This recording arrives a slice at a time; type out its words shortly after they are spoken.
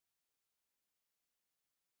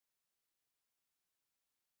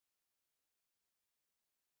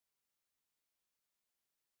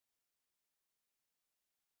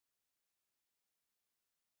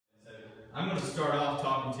I'm going to start off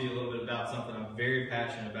talking to you a little bit about something I'm very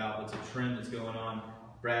passionate about. It's a trend that's going on.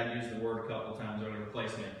 Brad used the word a couple of times earlier,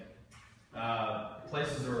 placemaking.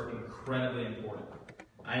 Places are incredibly important.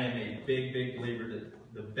 I am a big believer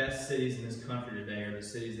that the best cities in this country today are the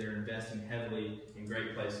cities that are investing heavily in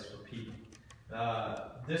great places for people.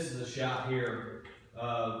 This is a shot here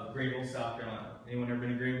of Greenville, South Carolina. Anyone ever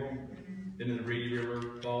been to Greenville? Been to the Reedy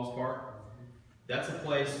River Falls Park? That's a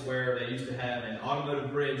place where they used to have an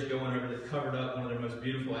automotive bridge going over that covered up one of their most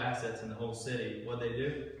beautiful assets in the whole city. What did they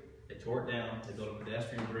do? They tore it down, they built a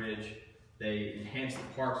pedestrian bridge, they enhanced the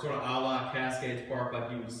park, sort of a la Cascades Park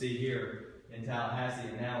like you would see here in Tallahassee,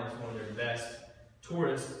 and now it's one of their best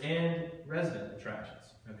tourist and resident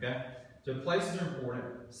attractions, okay? So places are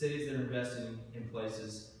important. Cities that are investing in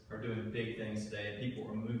places are doing big things today, and people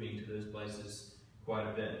are moving to those places quite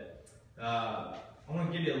a bit. I want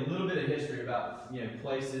to give you a little bit of history about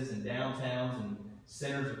places and downtowns and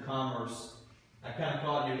centers of commerce. I kind of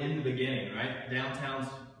call it in the beginning, right? Downtowns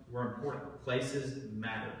were important. Places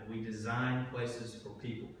mattered. We designed places for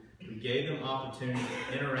people. We gave them opportunity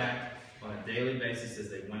to interact on a daily basis as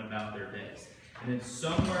they went about their days. And then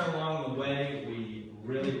somewhere along the way, we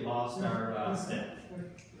really lost our step.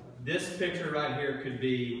 This picture right here could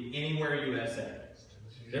be anywhere USA.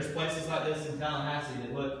 There's places like this in Tallahassee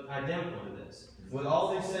that look identical to this, with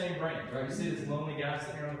all these same brands, right? You see this lonely guy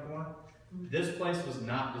sitting here on the corner? This place was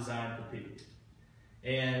not designed for people.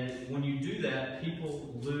 And when you do that,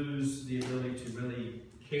 people lose the ability to really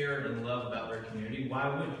care and love about their community. Why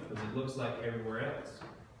would you? Because it looks like everywhere else.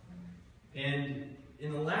 And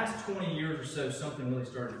in the last 20 years or so, something really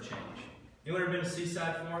started to change. Anyone ever been to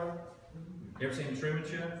Seaside, Florida? You ever seen the Truman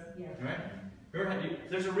Show? Yeah. Right?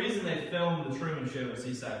 There's a reason they filmed the Truman Show in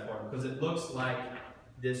Seaside, Florida, because it looks like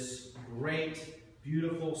this great,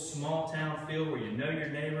 beautiful, small town feel where you know your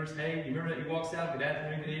neighbors. Hey, you remember that you walked out, good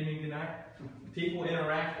afternoon, good evening, good night? People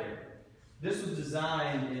interact there. This was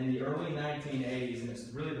designed in the early 1980s, and it's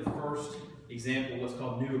really the first example of what's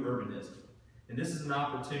called new urbanism. And this is an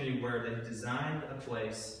opportunity where they designed a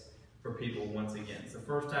place for people once again. It's the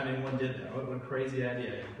first time anyone did that. What a crazy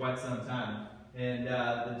idea in quite some time. And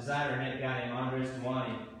the designer, a guy named Andres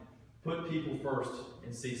Duani, put people first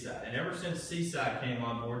in Seaside. And ever since Seaside came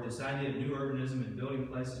on board, this idea of new urbanism and building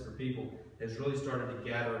places for people has really started to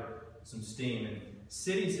gather some steam. And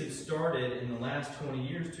cities have started in the last 20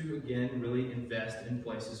 years to, again, really invest in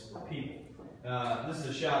places for people. This is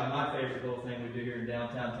a shot of my favorite little thing we do here in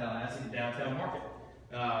downtown Tallahassee, the downtown market.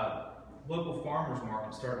 Local farmers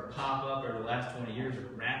markets started to pop up over the last 20 years at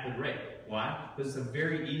a rapid rate. Why? Because it's a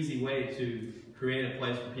very easy way to create a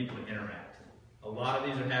place for people to interact. A lot of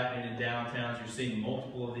these are happening in downtowns. You're seeing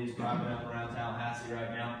multiple of these popping up around Tallahassee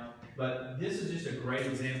right now. But this is just a great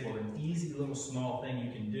example of an easy little small thing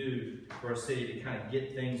you can do for a city to kind of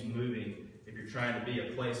get things moving if you're trying to be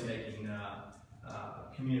a place-making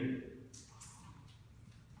community.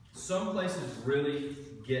 Some places really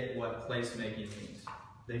get what placemaking means.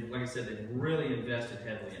 Like I said, they've really invested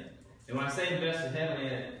heavily in it. And when I say invested heavily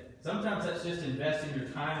in it, sometimes that's just investing your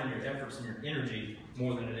time and your efforts and your energy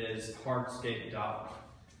more than it is hardscape dollars.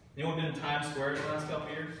 Anyone been in Times Square in the last couple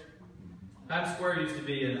of years? Times Square used to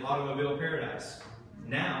be an automobile paradise.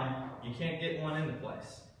 Now, you can't get one into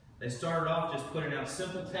place. They started off just putting out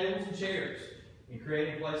simple tables and chairs and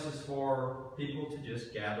creating places for people to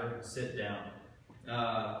just gather and sit down.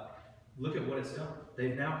 Look at what it's done.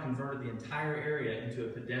 They've now converted the entire area into a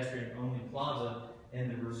pedestrian-only plaza,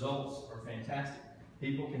 and the results are fantastic.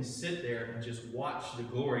 People can sit there and just watch the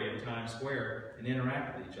glory of Times Square and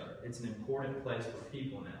interact with each other. It's an important place for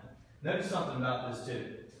people now. Notice something about this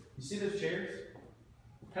too. You see those chairs?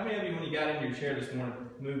 How many of you, when you got into your chair this morning,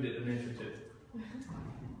 moved it an inch or two?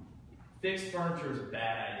 Fixed furniture is a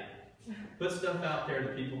bad idea. Put stuff out there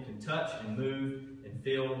that people can touch and move and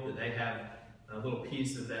feel that they have a little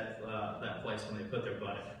piece of that place when they put their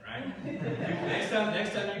butt in it, right?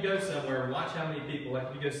 next time you go somewhere, watch how many people, like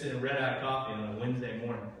you go sit in Red Eye Coffee on a Wednesday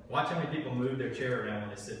morning, watch how many people move their chair around when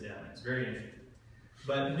they sit down. It's very interesting.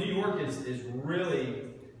 But New York is really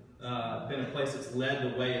been a place that's led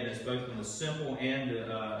the way in this, both in the simple and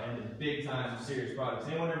the big time serious projects.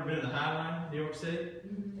 Anyone ever been in the High Line, New York City?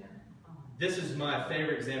 Yeah. This is my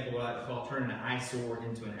favorite example of what I call turning an eyesore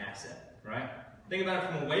into an asset, right? Think about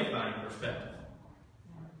it from a wayfinding perspective.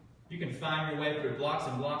 You can find your way through blocks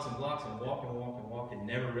and blocks and blocks and walk and walk and walk and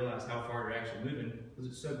never realize how far you're actually moving because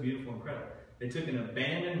it's so beautiful and incredible. They took an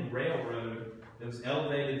abandoned railroad that was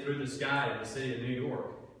elevated through the sky of the city of New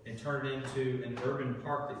York and turned it into an urban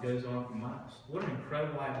park that goes on for miles. What an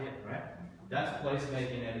incredible idea, right? That's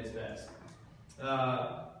placemaking at its best.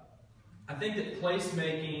 I think that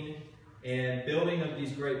placemaking And building of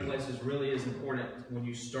these great places really is important when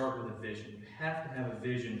you start with a vision. You have to have a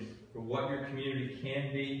vision for what your community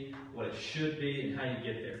can be, what it should be, and how you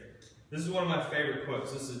get there. This is one of my favorite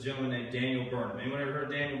quotes. This is a gentleman named Daniel Burnham. Anyone ever heard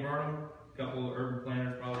of Daniel Burnham? A couple of urban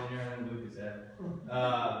planners probably here. I don't know who Luke is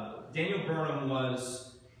at. Daniel Burnham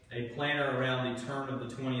was a planner around the turn of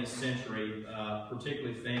the 20th century,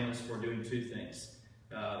 particularly famous for doing two things.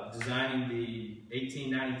 Designing the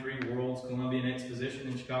 1893 World's Columbian Exposition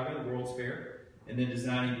in Chicago, the World's Fair, and then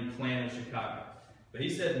designing the plan of Chicago. But he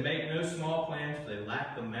said, make no small plans, for they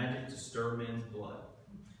lack the magic to stir men's blood.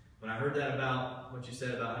 When I heard that about what you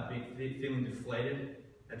said about feeling deflated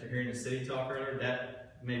after hearing the city talk earlier,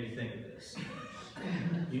 that made me think of this.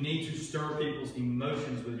 You need to stir people's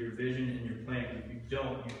emotions with your vision and your plan. If you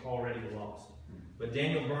don't, you've already lost. But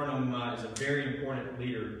Daniel Burnham is a very important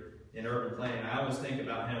leader in urban planning. I always think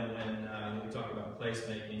about him when we talk about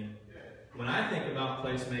placemaking. When I think about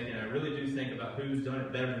placemaking, I really do think about who's done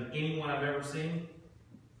it better than anyone I've ever seen.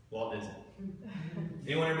 Walt Disney.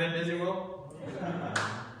 Anyone ever been to Disney World?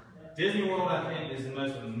 Disney World, I think, is the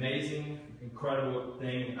most amazing, incredible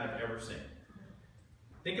thing I've ever seen.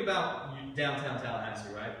 Think about downtown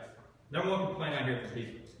Tallahassee, right? Number one complaint I hear from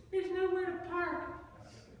people: there's nowhere to park.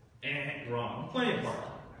 Wrong. Plenty of parking.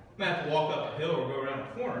 You might have to walk up a hill or go around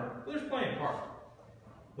a corner, but there's plenty of parking.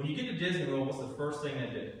 When you get to Disney World, what's the first thing they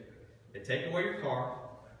do? They take away your car,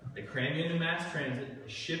 they cram you into mass transit,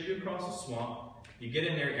 they ship you across the swamp. You get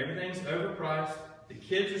in there, everything's overpriced, the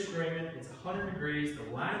kids are screaming, it's 100 degrees, the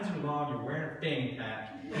lines are long, you're wearing a fanny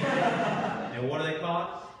pack. And what do they call it?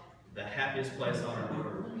 The happiest place on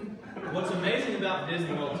earth. What's amazing about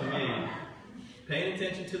Disney World to me, paying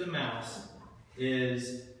attention to the mouse,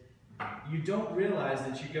 is you don't realize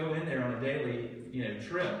that you go in there on a daily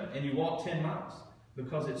trip and you walk 10 miles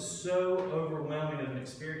because it's so overwhelming of an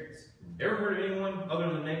experience. Ever heard of anyone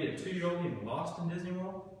other than maybe a 2-year-old getting lost in Disney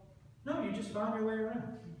World? No, you just find your way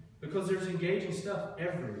around because there's engaging stuff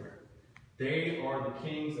everywhere. They are the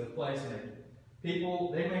kings of placemaking.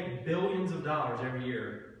 People, they make billions of dollars every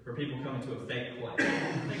year for people coming to a fake place.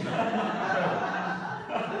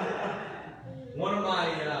 One of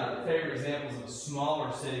my favorite examples of a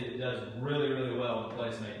smaller city that does really, really well in the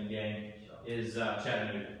placemaking game is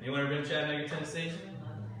Chattanooga. Anyone ever been to Chattanooga, Tennessee?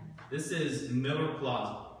 This is Miller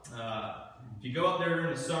Plaza. If you go up there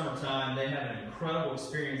during the summertime, they have an incredible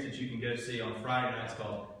experience that you can go see on Friday nights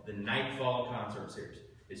called the Nightfall Concert Series.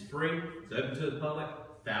 It's free, it's open to the public,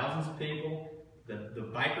 thousands of people. The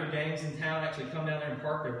biker gangs in town actually come down there and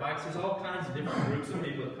park their bikes. There's all kinds of different groups of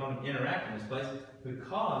people that come and interact in this place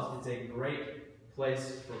because it's a great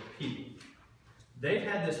place for people. They've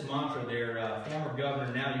had this mantra there. Former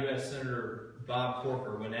governor, now U.S. Senator Bob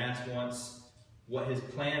Corker, when asked once what his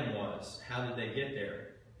plan was, how did they get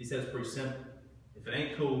there? He says it's pretty simple. If it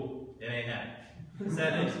ain't cool, it ain't happening. It's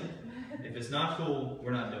that easy. If it's not cool,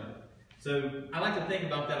 we're not doing it. So I like to think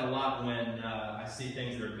about that a lot when I see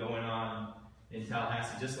things that are going on in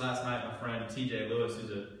Tallahassee. Just last night, my friend TJ Lewis,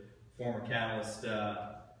 who's a former Catalyst,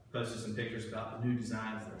 posted some pictures about the new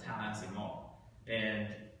designs of the Tallahassee Mall. And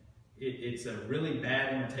it's a really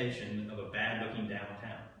bad imitation of a bad-looking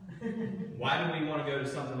downtown. Why do we want to go to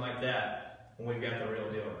something like that when we've got the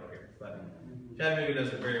real deal right here? But Chattanooga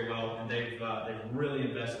does it very well, and they've really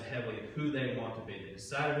invested heavily in who they want to be. They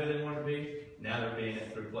decided who they want to be. Now they're being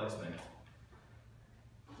it through placemaking.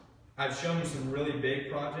 I've shown you some really big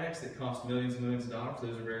projects that cost millions and millions of dollars.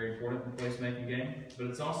 Those are very important in the placemaking game. But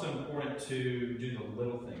it's also important to do the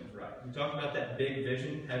little things right. We talked about that big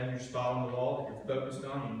vision, having your spot on the wall that you're focused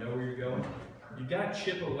on, you know where you're going. You've got to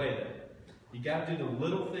chip away there. You've got to do the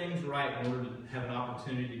little things right in order to have an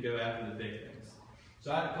opportunity to go after the big things.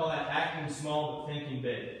 So I call that acting small but thinking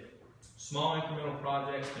big. Small incremental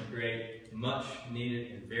projects can create much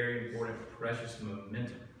needed and very important, precious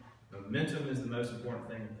momentum. Momentum is the most important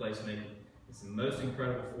thing in placemaking. It's the most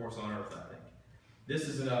incredible force on earth, I think. This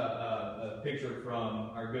is a picture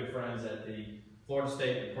from our good friends at the Florida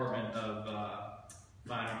State Department of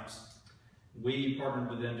Fine Arts. We partnered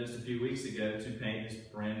with them just a few weeks ago to paint this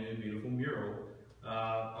brand new, beautiful mural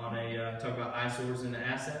on talk about eyesores and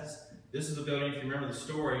assets. This is a building, if you remember the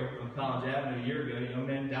story on College Avenue a year ago, a young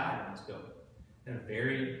man died in this building. And a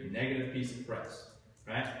very negative piece of press,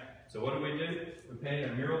 right? So what do? We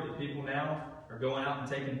painted a mural that people now are going out and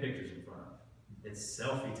taking pictures in front of. It's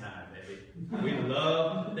selfie time, baby. We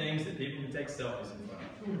love things that people can take selfies in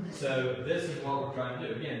front of. So this is what we're trying to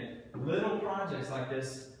do. Again, little projects like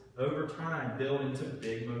this over time build into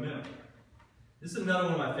big momentum. This is another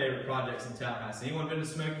one of my favorite projects in Tallahassee. Anyone been to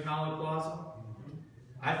Smoky Hollow Plaza?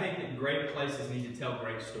 I think that great places need to tell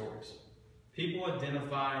great stories. People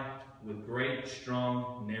identify with great,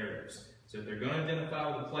 strong narratives. So if they're going to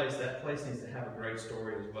identify with a place, that place needs to have a great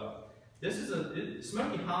story as well. This is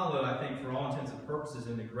Smoky Hollow, I think, for all intents and purposes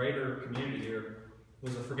in the greater community here,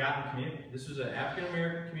 was a forgotten community. This was an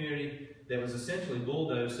African-American community that was essentially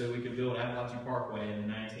bulldozed so we could build Appalachian Parkway in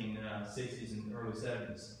the 1960s and early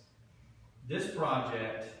 70s. This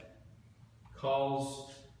project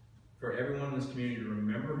calls for everyone in this community to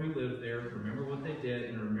remember who lived there, remember what they did,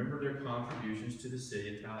 and remember their contributions to the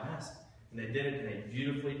city of Tallahassee. And they did it in a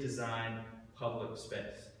beautifully designed public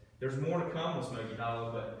space. There's more to come with Smoky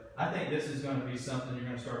Hollow, but I think this is going to be something you're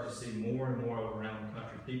going to start to see more and more around the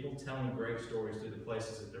country. People telling great stories through the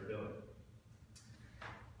places that they're building.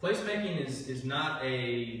 Placemaking is not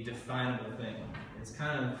a definable thing. It's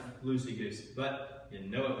kind of loosey-goosey, but you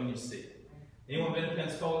know it when you see it. Anyone been to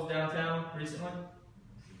Pensacola's downtown recently?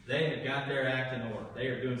 They have got their act in order. They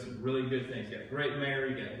are doing some really good things. You got a great mayor,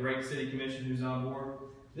 you got a great city commission who's on board.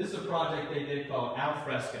 This is a project they did called Al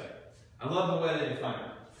Fresco. I love the way they define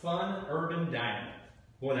it. Fun urban dining.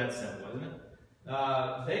 Boy, that's simple, isn't it?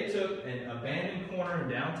 They took an abandoned corner in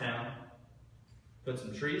downtown, put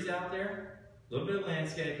some trees out there, a little bit of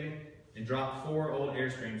landscaping, and dropped 4 old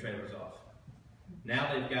Airstream trailers off.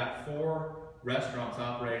 Now they've got 4 restaurants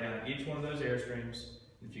operating out of each one of those Airstreams.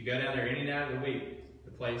 If you go down there any night of the week,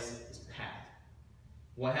 the place is packed.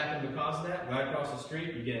 What happened because of that? Right across the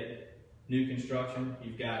street, you get new construction,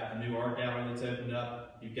 you've got a new art gallery that's opened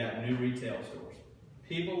up, you've got new retail stores.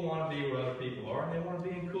 People want to be where other people are, and they want to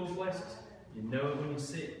be in cool places. You know it when you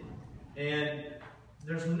see it. And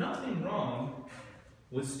there's nothing wrong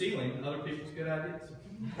with stealing other people's good ideas.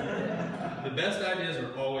 The best ideas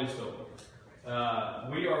are always stolen.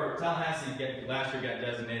 Tallahassee last year got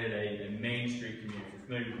designated a Main Street community. If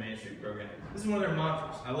you're familiar with the Main Street program. This is one of their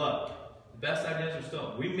mantras. I love it. The best ideas are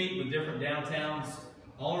stolen. We meet with different downtowns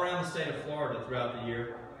all around the state of Florida throughout the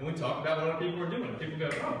year, and we talk about what other people are doing. People go,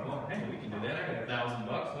 oh, well, hey, we can do that. I got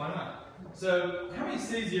 $1,000, why not? So, how many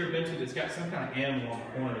cities have you ever been to that's got some kind of animal on the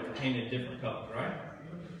corner that's painted different colors, right?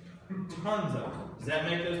 Tons of them. Does that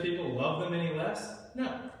make those people love them any less?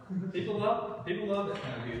 No. People love that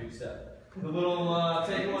kind of beauty stuff. The little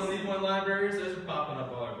take one, leave one libraries, those are popping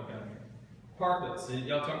up all over the country. Parklets.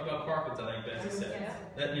 Y'all talked about parklets, I think Betsy said.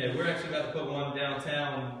 Yeah. We're actually about to put one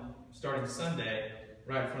downtown starting Sunday,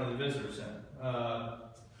 right in front of the visitor center.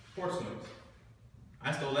 Horse moves.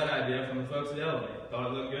 I stole that idea from the folks at Elevate. Thought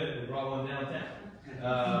it looked good, we brought one downtown.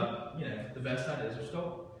 The best ideas are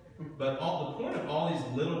stolen. But the point of all these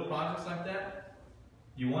little projects like that,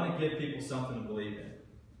 you want to give people something to believe in.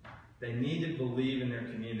 They need to believe in their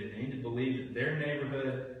community. They need to believe that their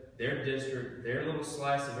neighborhood, their district, their little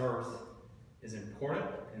slice of earth is important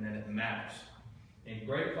and that it matters. And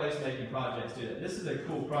great placemaking projects do that. This is a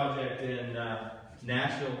cool project in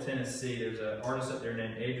Nashville, Tennessee. There's an artist up there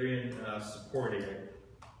named Adrian Supporti.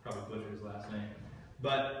 Probably butchered his last name.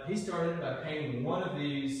 But he started by painting one of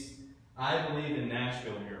these I Believe in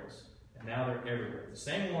Nashville murals. And now they're everywhere. The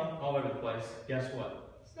same one all over the place. Guess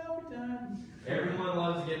what? Selfie time. Everyone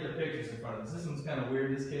loves to get their pictures in front of us. This one's kind of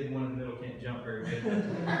weird. This kid, one in the middle, can't jump very good.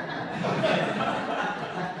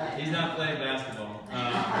 He's not playing basketball.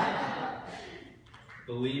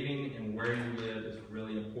 Believing in where you live is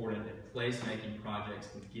really important. And placemaking projects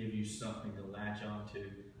can give you something to latch onto,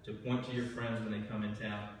 to point to your friends when they come in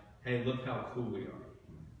town. Hey, look how cool we are.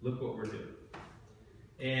 Look what we're doing.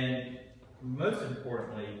 And most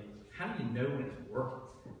importantly, how do you know when it's working?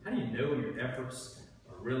 How do you know when your efforts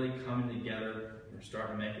are really coming together and are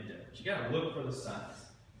starting to make a difference? You got to look for the signs.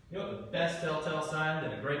 You know what the best telltale sign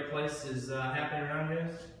that a great place is happening around here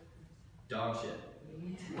is? Dog shit.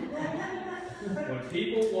 When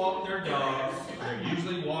people walk their dogs, they're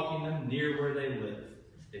usually walking them near where they live.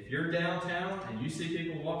 If you're downtown and you see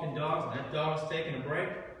people walking dogs and that dog's taking a break,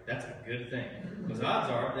 that's a good thing. Because odds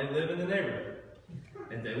are they live in the neighborhood.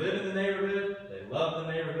 If they live in the neighborhood, they love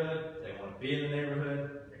the neighborhood, they want to be in the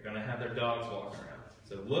neighborhood, they're going to have their dogs walking around.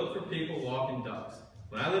 So look for people walking dogs.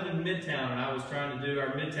 When I lived in Midtown and I was trying to do our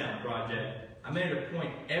Midtown project, I made it a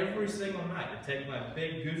point every single night to take my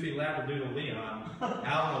big goofy Labradoodle Leon out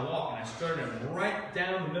on a walk, and I started him right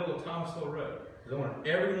down the middle of Thomasville Road. I want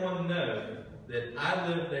everyone to know that I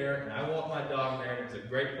live there and I walk my dog there, and it's a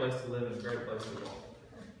great place to live and a great place to walk.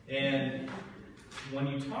 And when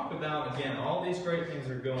you talk about, again, all these great things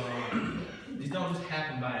that are going on, these don't just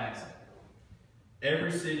happen by accident.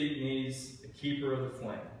 Every city needs a keeper of the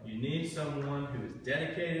flame. You need someone who is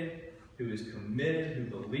dedicated, who is committed, who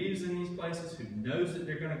believes in these places, who knows that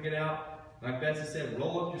they're going to get out. Like Betsy said,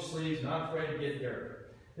 roll up your sleeves, not afraid to get dirty.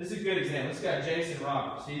 This is a good example. This guy, Jason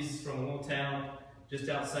Roberts, he's from a little town just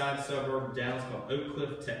outside the suburb of Dallas called Oak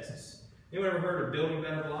Cliff, Texas. Anyone ever heard of building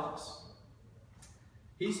better blocks?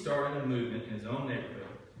 He started a movement in his own neighborhood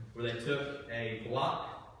where they took a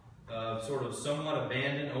block of sort of somewhat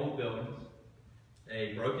abandoned old buildings,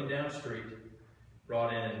 a broken down street,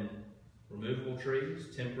 brought in removable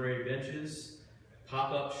trees, temporary benches,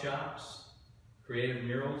 pop-up shops, creative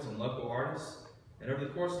murals, and local artists. And over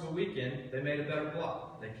the course of a weekend, they made a better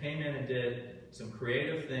block. They came in and did some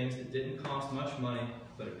creative things that didn't cost much money,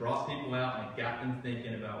 but it brought people out and it got them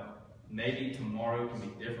thinking about maybe tomorrow can be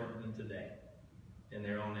different than today in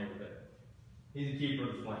their own neighborhood. He's a keeper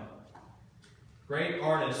of the flame. Great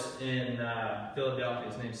artist in Philadelphia,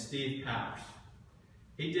 his name's Steve Powers.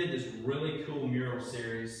 He did this really cool mural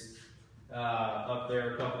series up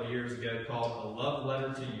there a couple of years ago called A Love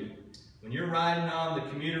Letter to You. When you're riding on the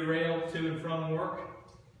commuter rail to and from work,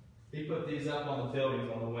 he put these up on the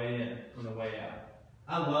buildings on the way in, on the way out.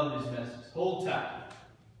 I love these messages. Hold tight.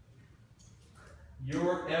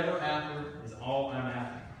 Your ever after is all I'm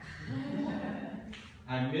after.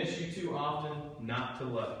 I miss you too often not to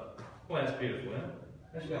love. Boy, that's beautiful, isn't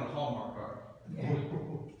it? That should be on a Hallmark card. Yeah.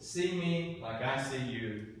 See me like I see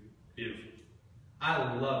you. Beautiful.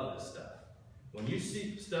 I love this stuff. When you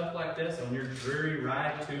see stuff like this on your dreary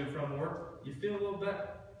ride to and from work, you feel a little better.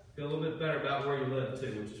 Feel a little bit better about where you live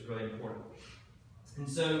too, which is really important. And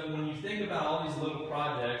so when you think about all these little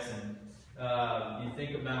projects and you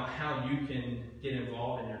think about how you can get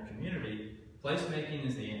involved in your community, placemaking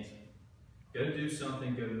is the answer. Go do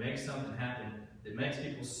something, go make something happen that makes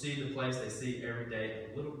people see the place they see every day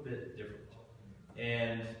a little bit different.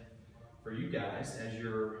 And for you guys, as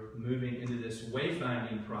you're moving into this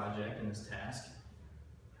wayfinding project and this task,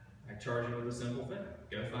 I charge you with a simple thing.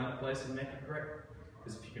 Go find a place and make it great.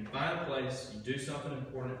 Because if you can find a place, you do something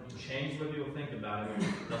important, you change what people think about it,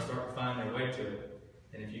 they'll start to find their way to it.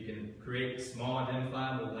 And if you can create small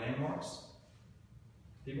identifiable landmarks,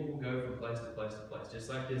 people will go from place to place to place, just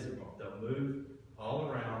like Israel. They'll move all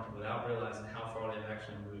around without realizing how far they've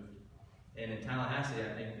actually moved. And in Tallahassee,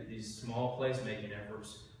 I think that these small placemaking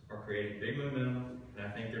efforts are creating big momentum, and I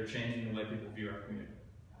think they're changing the way people view our community.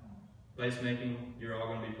 Placemaking, you're all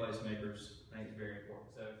going to be placemakers. I think it's very important.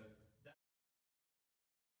 So.